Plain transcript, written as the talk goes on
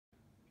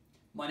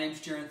My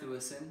name's Jaren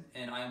Thueson,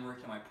 and I am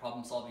working on my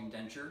problem-solving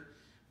denture.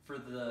 For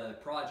the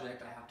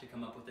project, I have to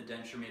come up with a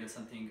denture made of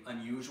something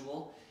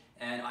unusual,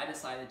 and I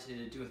decided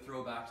to do a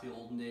throwback to the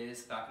olden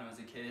days, back when I was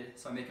a kid,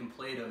 so I'm making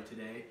Play-Doh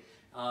today.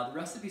 The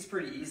recipe's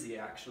pretty easy,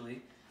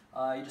 actually.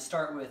 You just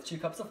start with 2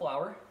 cups of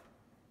flour,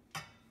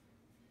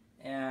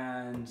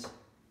 and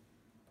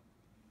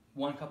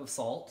 1 cup of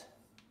salt,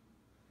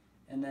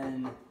 and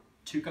then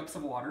 2 cups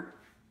of water.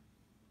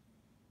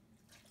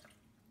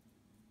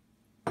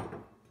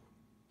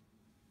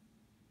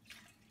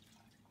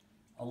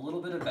 A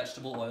little bit of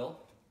vegetable oil,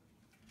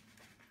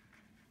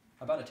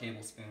 about a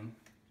tablespoon,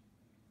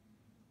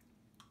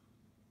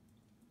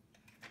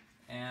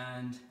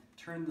 and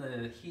turn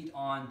the heat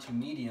on to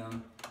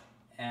medium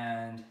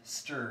and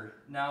stir.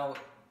 Now,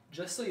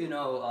 just so you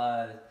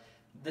know,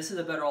 this is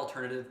a better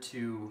alternative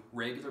to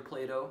regular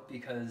Play-Doh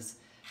because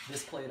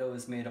this Play-Doh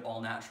is made of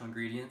all natural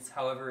ingredients.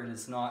 However, it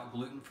is not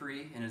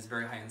gluten-free and is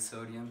very high in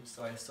sodium,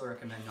 so I still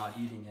recommend not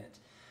eating it.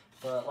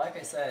 But like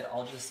I said,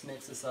 I'll just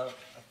mix this up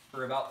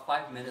for about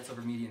 5 minutes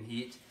over medium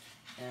heat,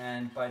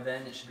 and by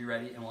then it should be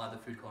ready and we'll add the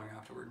food coloring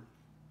afterward.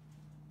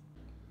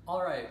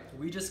 Alright,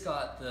 we just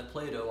got the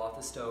Play-Doh off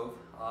the stove.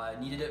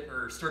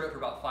 Stirred it for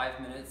about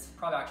 5 minutes,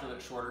 probably actually a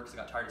little bit shorter because I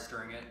got tired of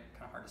stirring it,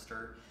 kind of hard to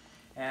stir.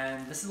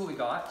 And this is what we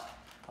got.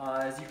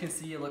 As you can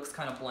see, it looks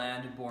kind of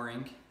bland and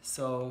boring,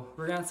 so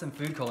we're gonna add some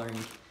food coloring.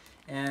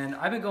 And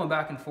I've been going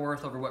back and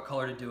forth over what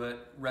color to do it,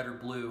 red or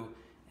blue,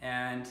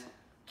 and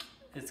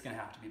it's gonna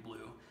have to be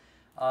blue.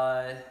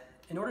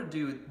 In order to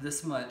do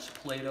this much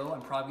Play-Doh,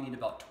 I'm probably need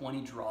about 20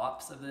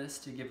 drops of this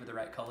to give it the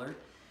right color.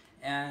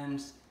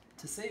 And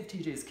to save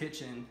TJ's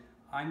kitchen,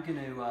 I'm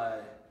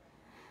gonna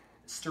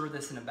stir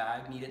this in a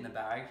bag, knead it in a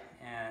bag,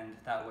 and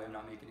that way I'm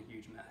not making a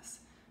huge mess.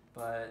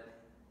 But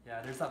yeah,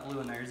 there's that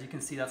blue in there. As you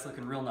can see, that's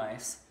looking real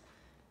nice.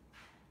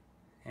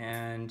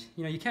 And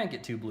you know, you can't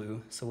get too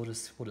blue, so we'll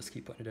just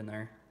keep putting it in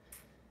there.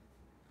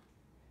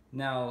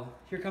 Now,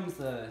 here comes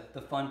the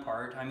fun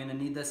part. I'm gonna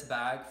knead this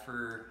bag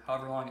for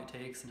however long it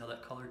takes until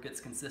that color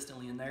gets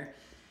consistently in there.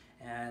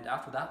 And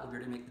after that, we'll be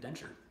ready to make the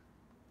denture.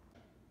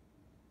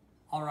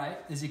 All right,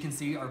 as you can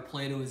see, our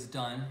Play-Doh is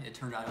done. It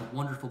turned out a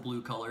wonderful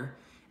blue color.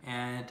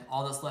 And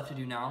all that's left to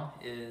do now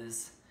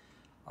is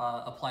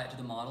apply it to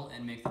the model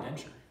and make the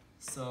denture.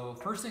 So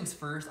first things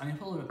first, I'm gonna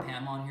put a little bit of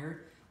Pam on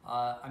here.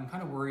 I'm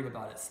kind of worried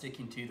about it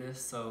sticking to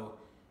this, so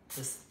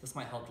this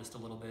might help just a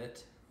little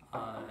bit.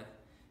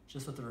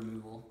 Just with the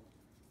removal.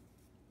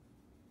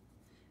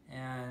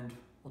 And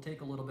we'll take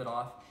a little bit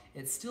off.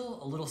 It's still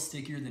a little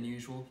stickier than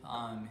usual.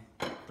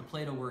 The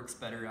Play-Doh works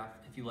better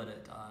if you let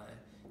it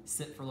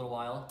sit for a little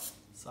while.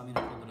 So I'm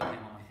gonna put a little bit of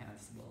Pam on my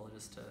hands as well,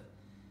 just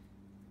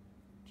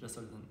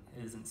so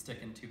it isn't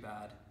sticking too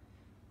bad.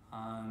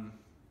 Gonna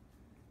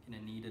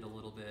knead it a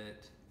little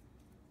bit.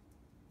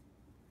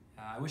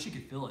 I wish you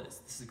could feel it.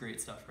 This is great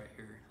stuff right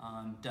here.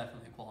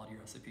 Definitely a quality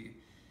recipe.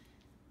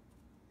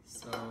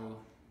 So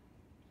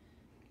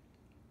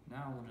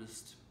now we'll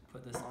just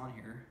put this on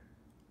here.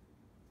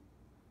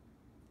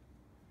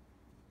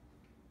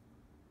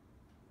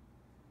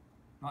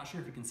 Not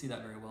sure if you can see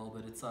that very well,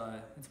 but it's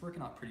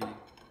working out pretty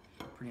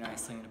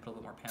nicely. I'm gonna put a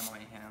little more Pam on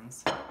my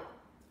hands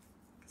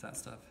because that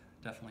stuff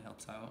definitely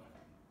helps out.